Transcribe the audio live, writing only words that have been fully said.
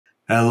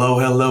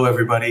Hello,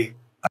 everybody.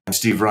 I'm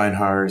Steve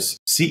Reinharz,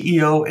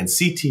 CEO and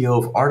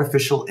CTO of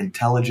Artificial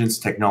Intelligence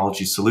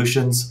Technology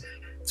Solutions.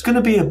 It's going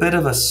to be a bit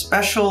of a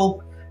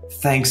special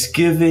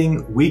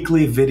Thanksgiving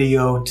weekly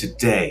video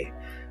today.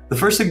 The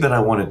first thing that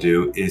I want to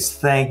do is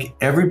thank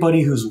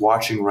everybody who's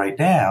watching right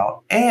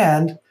now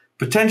and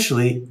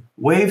potentially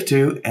wave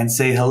to and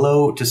say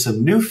hello to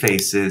some new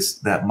faces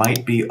that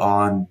might be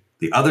on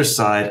the other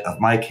side of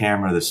my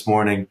camera this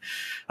morning.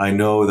 I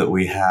know that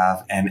we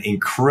have an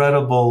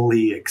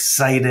incredibly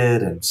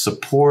excited and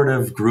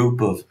supportive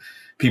group of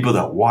people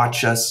that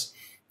watch us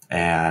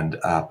and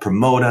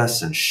promote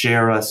us and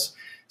share us.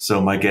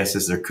 So my guess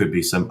is there could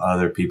be some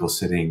other people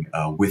sitting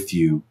with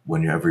you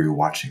whenever you're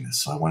watching this.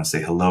 So I want to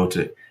say hello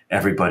to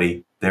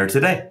everybody there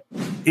today.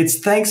 It's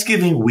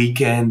Thanksgiving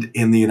weekend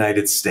in the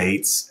United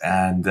States.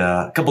 And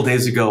a couple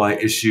days ago, I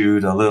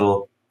issued a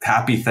little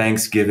happy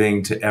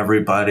Thanksgiving to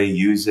everybody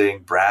using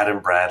Brad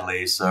and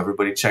Bradley. So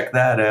everybody check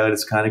that out.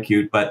 It's kind of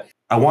cute. But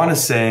I want to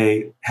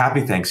say happy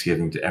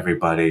Thanksgiving to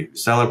everybody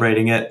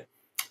celebrating it.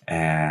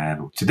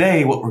 And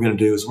today what we're going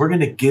to do is we're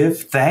going to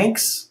give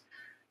thanks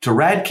to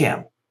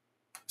RADCam.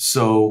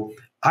 So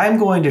I'm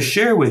going to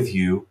share with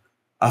you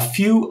a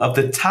few of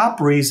the top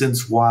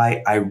reasons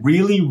why I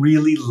really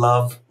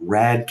love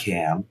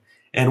RADCam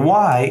and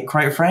why,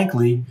 quite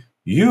frankly,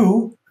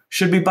 you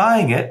should be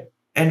buying it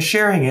and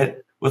sharing it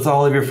with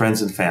all of your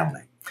friends and family.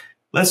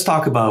 Let's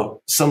talk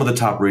about some of the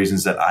top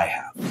reasons that I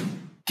have.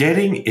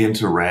 Getting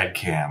into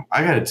RADCam,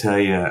 I gotta tell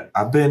you,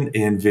 I've been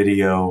in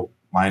video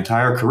my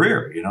entire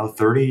career,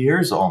 30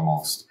 years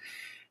almost.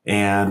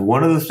 And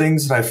one of the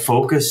things that I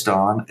focused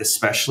on,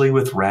 especially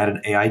with RAD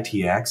and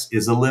AITX,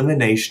 is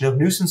elimination of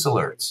nuisance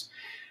alerts.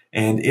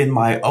 And in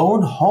my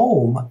own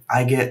home,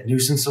 I get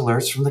nuisance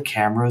alerts from the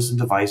cameras and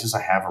devices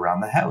I have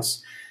around the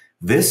house.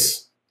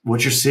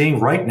 What you're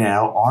seeing right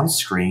now on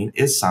screen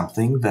is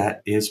something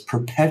that is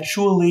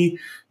perpetually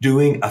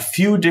doing a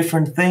few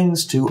different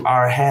things to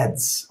our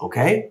heads,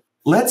 okay?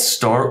 Let's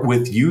start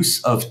with use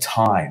of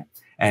time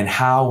and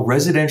how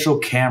residential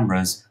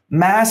cameras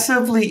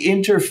massively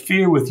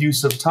interfere with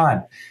use of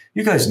time.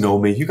 You guys know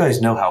me. You guys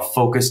know how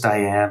focused I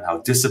am, how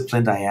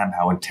disciplined I am,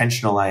 how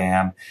intentional I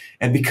am.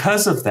 And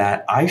because of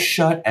that, I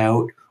shut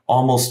out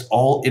almost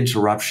all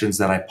interruptions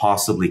that I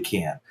possibly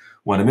can.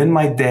 When I'm in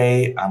my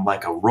day, I'm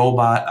like a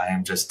robot. I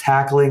am just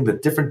tackling the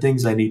different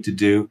things I need to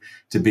do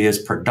to be as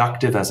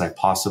productive as I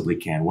possibly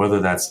can,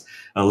 whether that's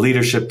a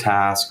leadership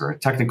task or a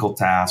technical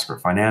task or a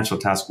financial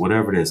task,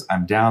 whatever it is.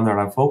 I'm down there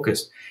and I'm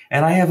focused.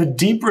 And I have a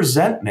deep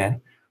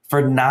resentment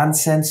for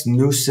nonsense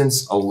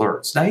nuisance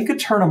alerts. Now, you could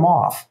turn them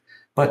off,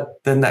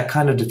 but then that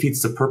kind of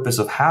defeats the purpose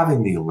of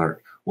having the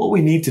alert. What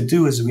we need to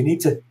do is we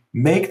need to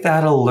make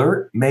that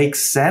alert make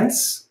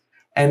sense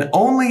and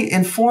only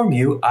inform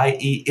you,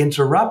 i.e.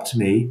 interrupt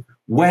me,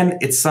 when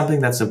it's something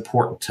that's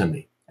important to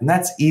me. And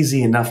that's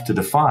easy enough to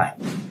define.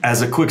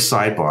 As a quick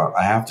sidebar,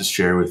 I have to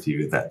share with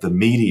you that the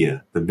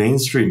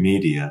mainstream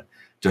media,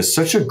 does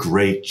such a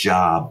great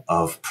job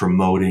of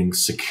promoting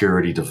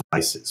security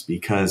devices,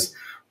 because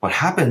what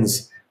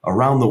happens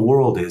around the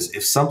world is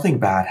if something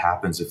bad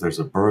happens, if there's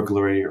a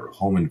burglary or a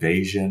home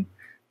invasion,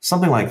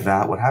 something like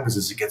that, what happens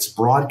is it gets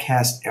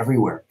broadcast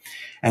everywhere.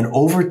 And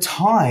over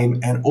time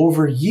and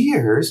over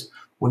years,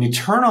 when you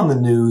turn on the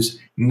news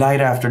night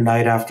after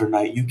night after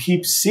night, you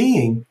keep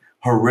seeing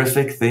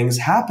horrific things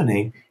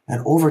happening.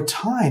 And over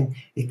time,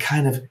 it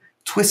kind of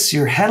twists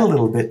your head a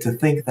little bit to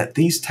think that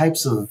these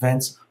types of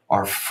events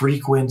are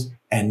frequent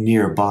and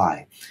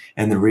nearby.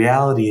 And the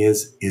reality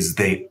is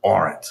they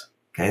aren't.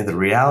 Okay, the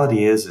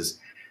reality is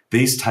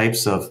these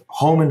types of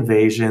home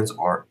invasions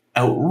are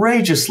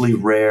outrageously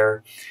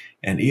rare,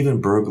 and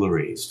even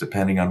burglaries,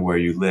 depending on where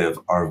you live,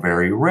 are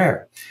very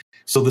rare.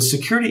 So the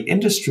security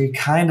industry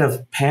kind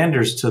of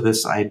panders to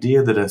this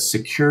idea that a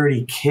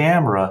security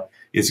camera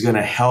is going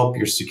to help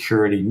your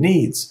security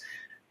needs.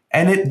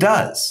 And it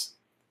does.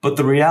 But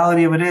the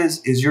reality of it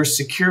is your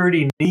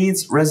security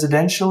needs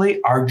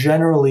residentially are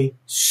generally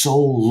so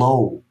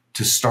low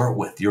to start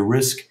with. Your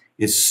risk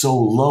is so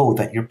low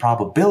that your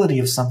probability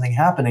of something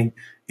happening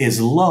is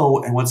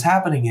low. And what's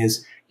happening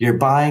is you're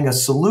buying a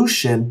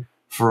solution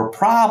for a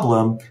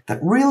problem that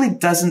really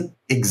doesn't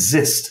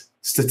exist,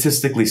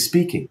 statistically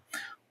speaking.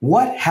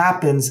 What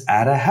happens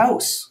at a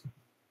house?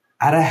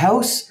 At a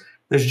house,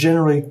 there's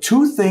generally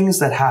two things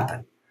that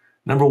happen.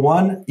 Number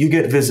one, you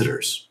get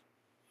visitors.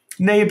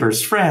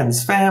 Neighbors,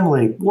 friends,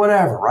 family,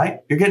 whatever, right?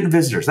 You're getting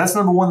visitors. That's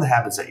number one that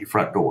happens at your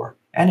front door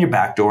and your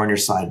back door and your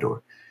side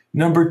door.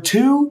 Number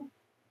two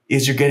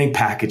is you're getting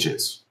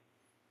packages.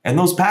 And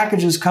those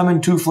packages come in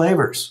two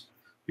flavors.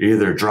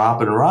 Either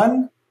drop and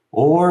run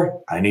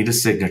or I need a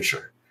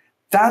signature.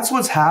 That's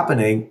what's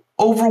happening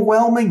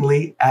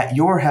overwhelmingly at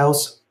your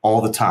house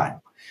all the time.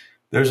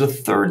 There's a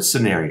third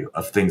scenario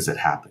of things that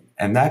happen,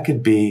 and that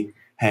could be,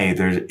 hey,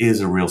 there is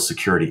a real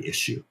security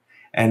issue.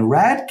 And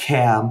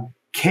RADCam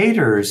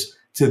caters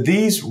to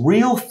these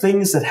real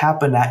things that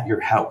happen at your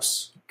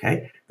house,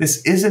 okay?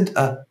 This isn't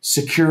a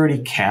security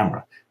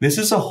camera. This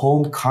is a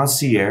home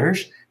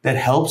concierge that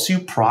helps you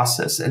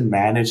process and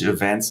manage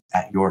events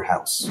at your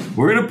house.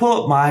 We're going to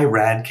pull up my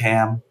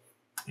RADCam,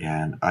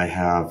 and I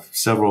have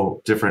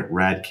several different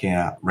RAD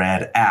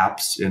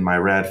apps in my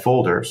RAD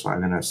folder. So I'm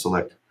going to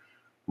select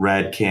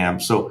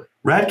RADCam. So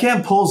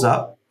RADCam pulls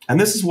up, and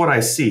this is what I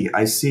see.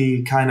 I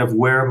see kind of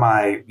where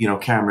my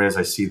camera is.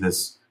 I see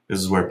this. This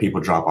is where people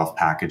drop off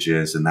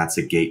packages, and that's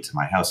a gate to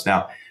my house.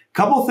 Now, a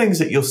couple of things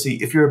that you'll see.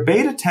 If you're a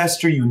beta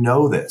tester, you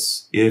know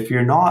this. If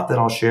you're not, then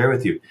I'll share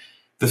with you.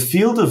 The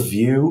field of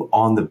view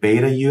on the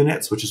beta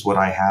units, which is what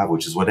I have,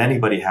 which is what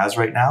anybody has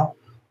right now,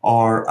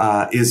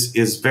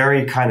 is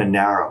very kind of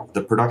narrow.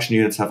 The production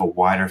units have a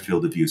wider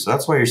field of view. So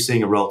that's why you're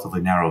seeing a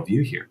relatively narrow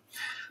view here.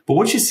 But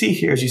what you see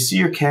here is you see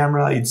your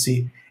camera, you'd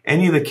see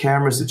any of the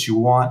cameras that you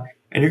want,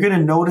 and you're going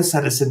to notice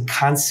that it's in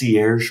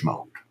concierge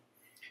mode.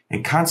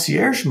 And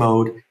concierge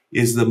mode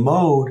is the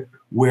mode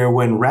where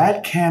when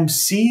RADCam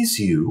sees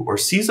you or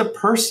sees a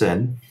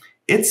person,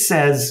 it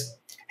says,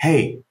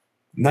 hey,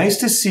 nice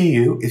to see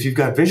you. If you've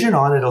got vision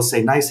on, it'll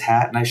say nice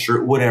hat, nice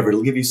shirt, whatever.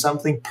 It'll give you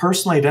something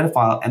personally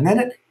identifiable. And then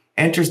it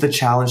enters the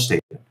challenge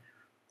statement.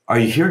 Are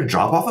you here to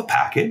drop off a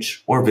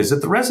package or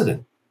visit the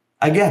resident?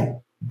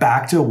 Again,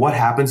 back to what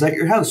happens at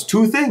your house.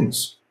 Two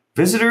things,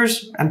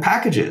 visitors and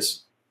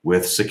packages,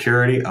 with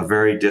security a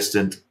very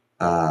distant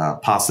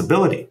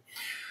possibility.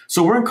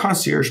 So we're in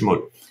concierge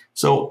mode.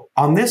 So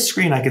on this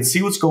screen, I can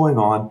see what's going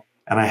on,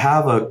 and I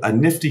have a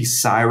nifty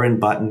siren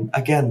button.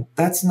 Again,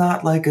 that's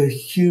not like a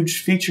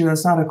huge feature.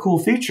 That's not a cool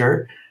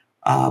feature,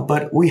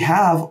 but we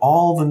have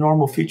all the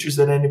normal features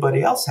that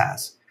anybody else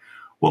has.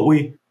 What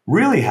we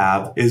really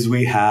have is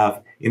we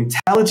have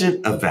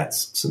intelligent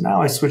events. So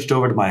now I switched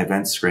over to my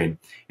events screen,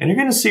 and you're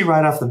going to see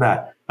right off the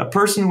bat, a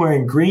person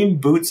wearing green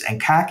boots and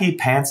khaki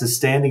pants is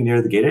standing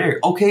near the gate area.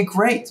 Okay,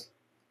 great.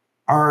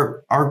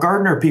 Our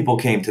gardener people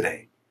came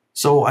today.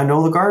 So I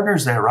know the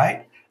gardener's there,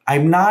 right?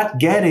 I'm not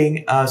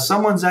getting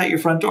someone's at your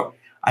front door.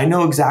 I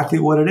know exactly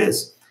what it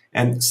is.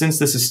 And since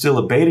this is still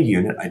a beta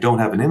unit, I don't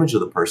have an image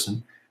of the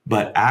person,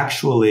 but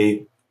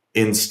actually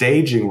in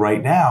staging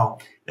right now,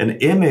 an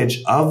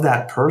image of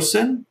that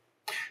person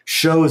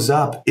shows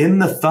up in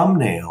the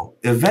thumbnail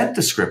event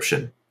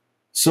description.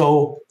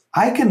 So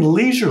I can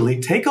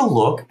leisurely take a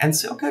look and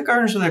say, okay,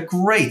 gardeners are there,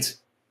 great.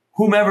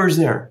 Whomever's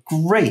there,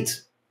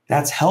 great.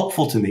 That's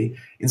helpful to me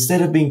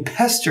instead of being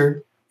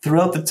pestered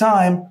throughout the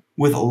time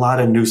with a lot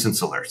of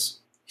nuisance alerts.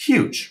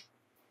 Huge.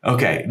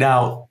 Okay,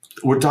 now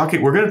we're going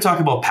to talk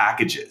about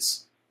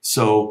packages.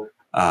 So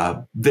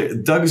Doug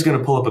is going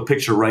to pull up a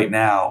picture right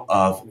now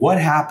of what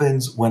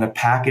happens when a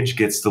package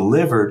gets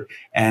delivered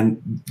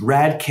and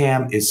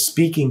RADCam is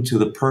speaking to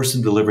the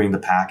person delivering the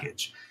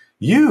package.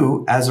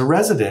 You, as a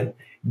resident,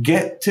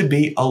 get to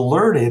be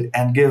alerted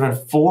and given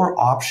 4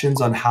 options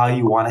on how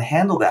you want to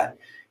handle that.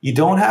 You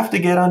don't have to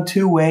get on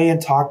two-way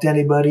and talk to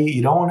anybody.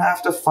 You don't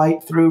have to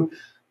fight through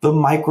the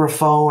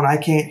microphone. I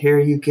can't hear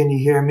you. Can you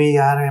hear me?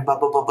 I don't know, blah,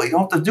 blah, blah, blah. You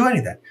don't have to do any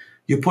of that.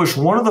 You push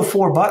one of the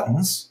 4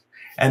 buttons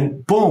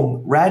and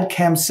boom,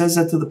 RADCam says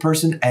that to the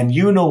person and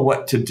you know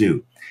what to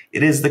do.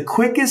 It is the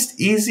quickest,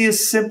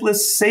 easiest,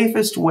 simplest,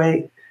 safest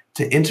way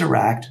to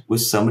interact with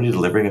somebody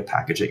delivering a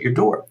package at your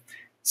door.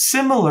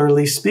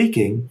 Similarly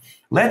speaking,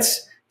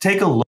 let's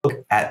take a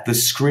look at the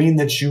screen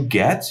that you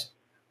get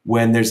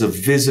when there's a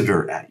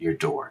visitor at your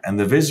door and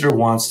the visitor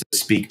wants to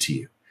speak to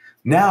you.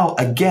 Now,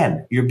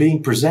 again, you're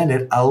being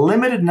presented a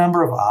limited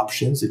number of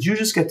options that you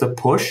just get to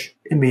push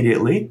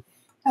immediately,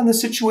 and the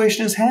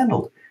situation is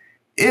handled.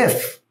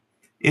 If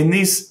in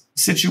these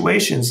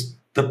situations,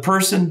 the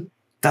person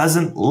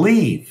doesn't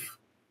leave,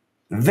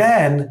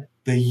 then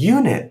the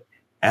unit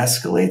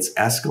escalates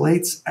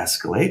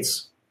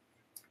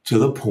to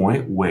the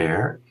point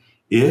where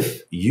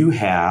if you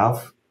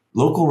have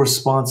local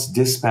response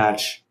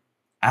dispatch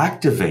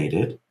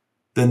activated,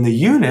 then the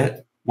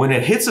unit, when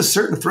it hits a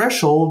certain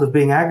threshold of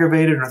being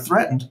aggravated or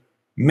threatened,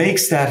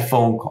 makes that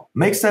phone call.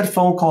 Makes that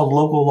phone call to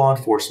local law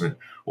enforcement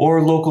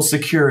or local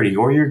security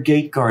or your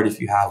gate guard if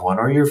you have one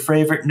or your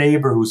favorite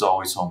neighbor who's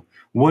always home.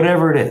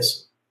 Whatever it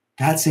is,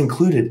 that's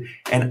included.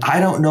 And I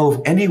don't know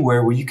of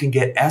anywhere where you can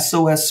get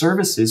SOS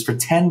services for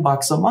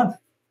 $10 a month,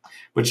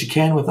 but you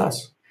can with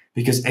us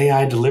because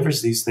AI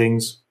delivers these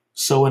things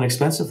so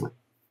inexpensively.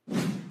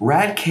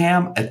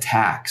 RADCam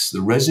attacks the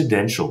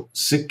residential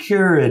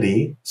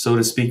security, so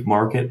to speak,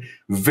 market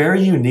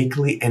very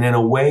uniquely and in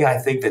a way I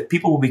think that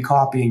people will be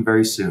copying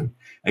very soon.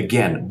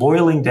 Again,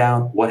 boiling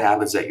down what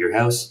happens at your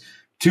house,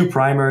 2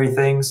 primary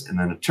things and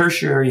then a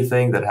tertiary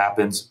thing that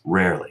happens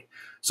rarely.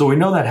 So we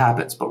know that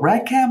happens, but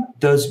RADCam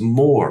does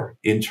more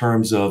in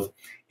terms of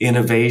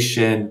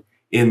innovation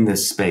in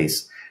this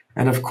space.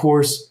 And of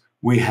course,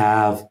 we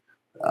have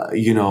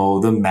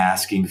the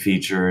masking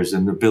features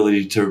and the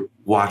ability to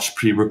watch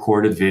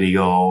pre-recorded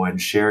video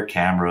and share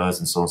cameras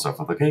and so on and so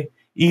forth. Okay,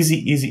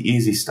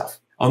 easy stuff.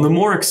 On the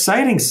more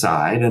exciting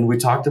side, and we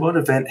talked about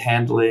event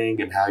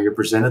handling and how you're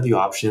presented the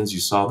options, you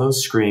saw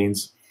those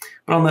screens.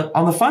 But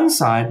on the fun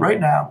side, right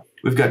now,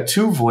 we've got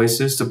 2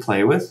 voices to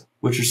play with,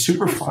 which are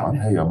super fun.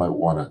 Hey, I might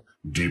want a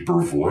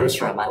deeper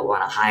voice. Or I might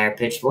want a higher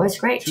pitched voice.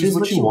 Great, choose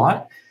what you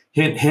want.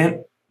 Hint,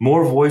 hint.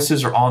 more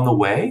voices are on the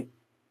way,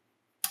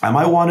 I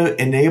might want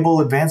to enable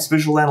advanced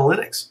visual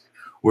analytics,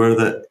 where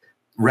the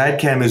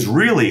RADCam is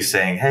really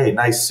saying, hey,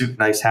 nice suit,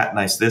 nice hat,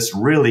 nice this,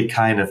 really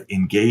kind of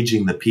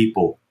engaging the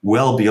people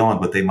well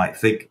beyond what they might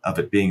think of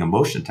it being a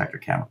motion detector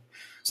camera.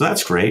 So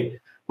that's great.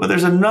 But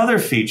there's another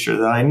feature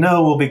that I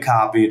know will be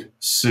copied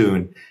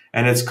soon,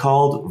 and it's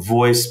called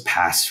voice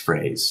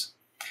passphrase.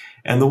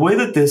 And the way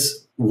that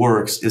this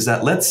works is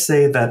that, let's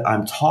say that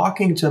I'm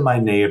talking to my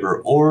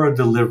neighbor or a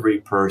delivery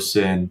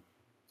person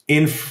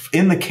in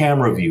the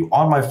camera view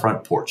on my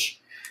front porch.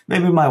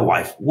 Maybe my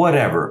wife,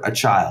 whatever, a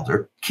child,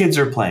 or kids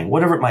are playing,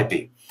 whatever it might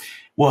be.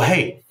 Well,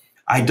 hey,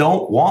 I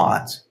don't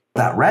want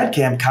that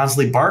RADCam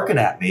constantly barking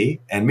at me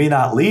and me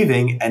not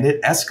leaving and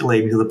it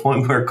escalating to the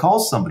point where it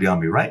calls somebody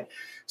on me, right?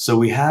 So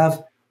we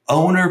have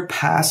owner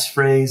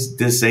passphrase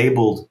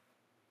disabled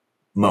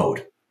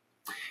mode.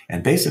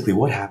 And basically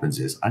what happens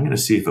is, I'm going to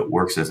see if it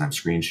works as I'm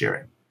screen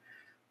sharing.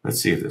 Let's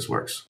see if this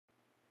works.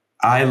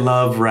 I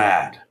love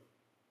Rad.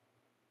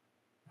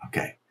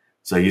 Okay,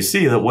 so you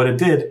see that what it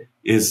did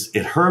is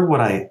it heard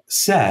what I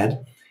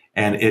said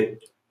and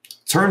it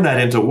turned that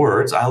into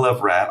words. I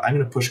love Rad. I'm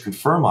going to push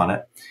confirm on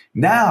it.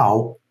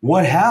 Now,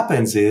 what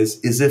happens is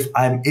if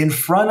I'm in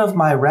front of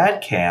my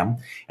RADCam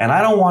and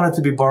I don't want it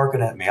to be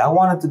barking at me, I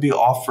want it to be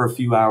off for a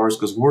few hours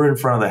because we're in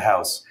front of the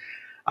house.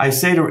 I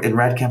say to, in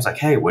RADCam's like,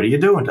 hey, what are you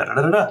doing? Da, da,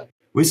 da, da, da.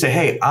 We say,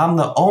 hey, I'm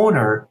the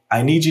owner.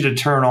 I need you to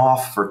turn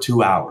off for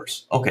 2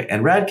 hours. Okay,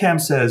 and RADCam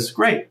says,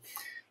 great.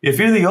 If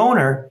you're the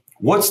owner,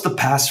 what's the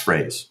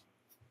passphrase?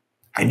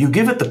 And you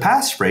give it the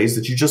passphrase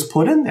that you just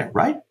put in there,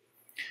 right?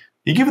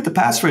 You give it the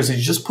passphrase that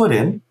you just put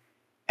in,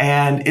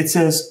 and it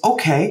says,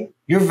 okay,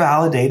 you're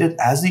validated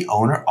as the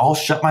owner. I'll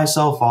shut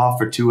myself off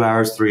for 2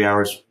 hours, 3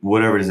 hours,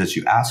 whatever it is that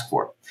you ask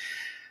for.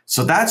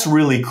 So that's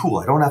really cool.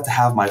 I don't have to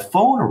have my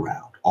phone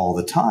around all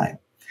the time.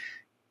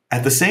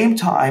 At the same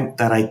time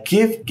that I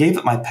gave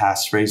it my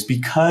passphrase,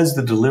 because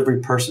the delivery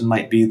person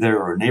might be there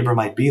or a neighbor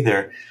might be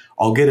there,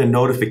 I'll get a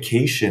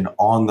notification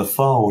on the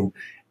phone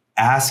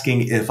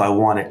asking if I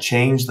want to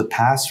change the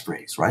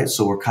passphrase, right?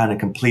 So we're kind of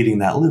completing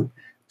that loop.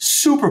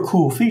 Super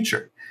cool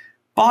feature.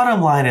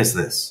 Bottom line is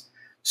this: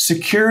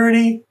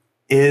 security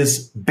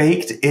is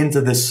baked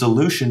into this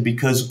solution,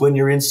 because when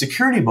you're in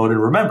security mode,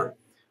 and remember,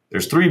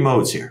 there's 3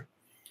 modes here.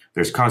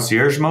 There's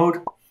concierge mode,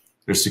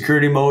 there's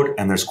security mode,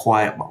 and there's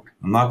quiet mode.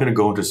 I'm not going to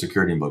go into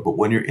security mode, but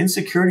when you're in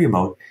security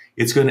mode,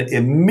 it's going to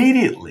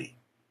immediately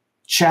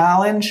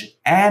challenge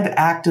and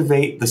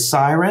activate the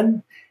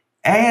siren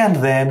and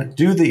then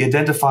do the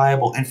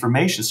identifiable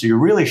information. So you're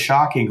really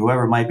shocking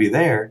whoever might be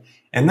there.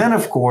 And then,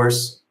 of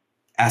course,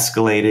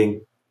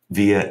 escalating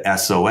via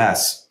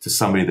SOS to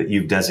somebody that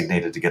you've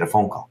designated to get a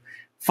phone call.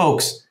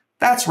 Folks,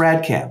 that's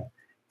RADCam.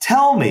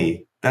 Tell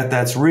me that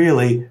that's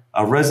really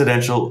a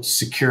residential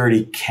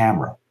security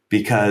camera,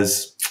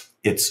 because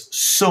it's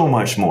so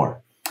much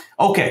more.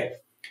 Okay,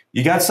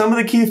 you got some of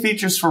the key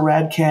features for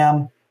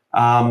RADCam.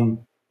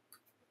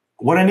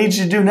 What I need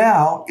you to do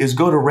now is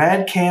go to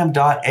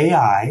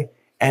radcam.ai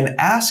and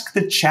ask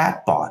the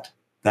chatbot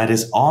that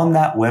is on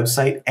that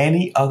website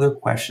any other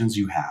questions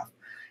you have.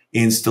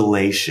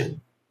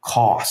 Installation,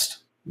 cost,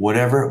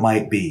 whatever it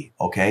might be,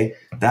 okay?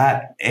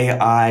 That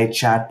AI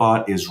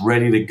chatbot is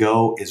ready to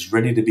go, is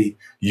ready to be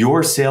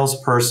your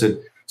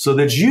salesperson so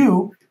that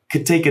you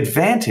could take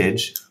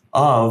advantage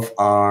of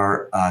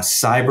our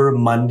Cyber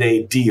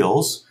Monday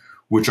deals,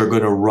 which are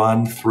going to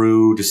run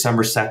through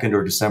December 2nd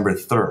or December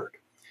 3rd,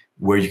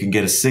 where you can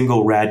get a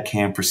single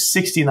RADCam for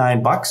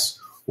 $69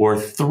 or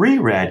 3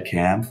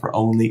 RADCam for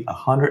only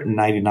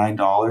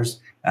 $199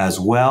 as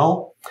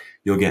well.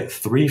 You'll get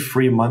 3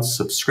 free months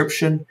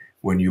subscription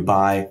when you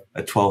buy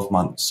a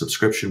 12-month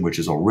subscription, which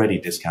is already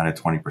discounted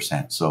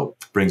 20%. So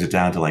it brings it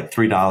down to like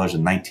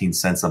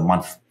 $3.19 a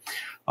month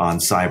on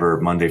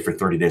Cyber Monday for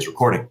 30 days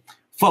recording.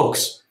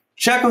 Folks,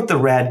 check out the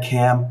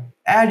RADCam,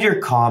 add your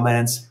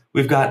comments.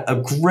 We've got a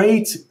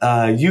great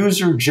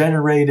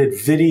user-generated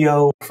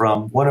video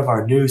from one of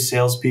our new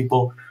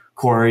salespeople,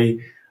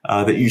 Corey,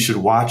 that you should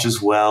watch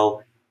as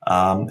well.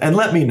 And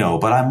let me know.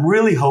 But I'm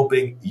really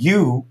hoping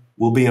you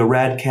will be a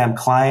RADCam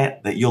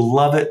client, that you'll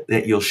love it,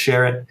 that you'll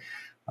share it,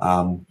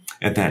 and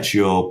that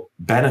you'll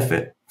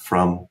benefit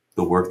from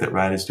the work that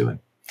Rad is doing.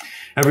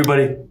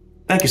 Everybody,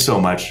 thank you so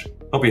much.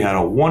 Hope you had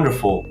a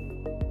wonderful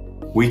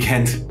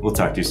weekend. We'll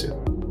talk to you soon.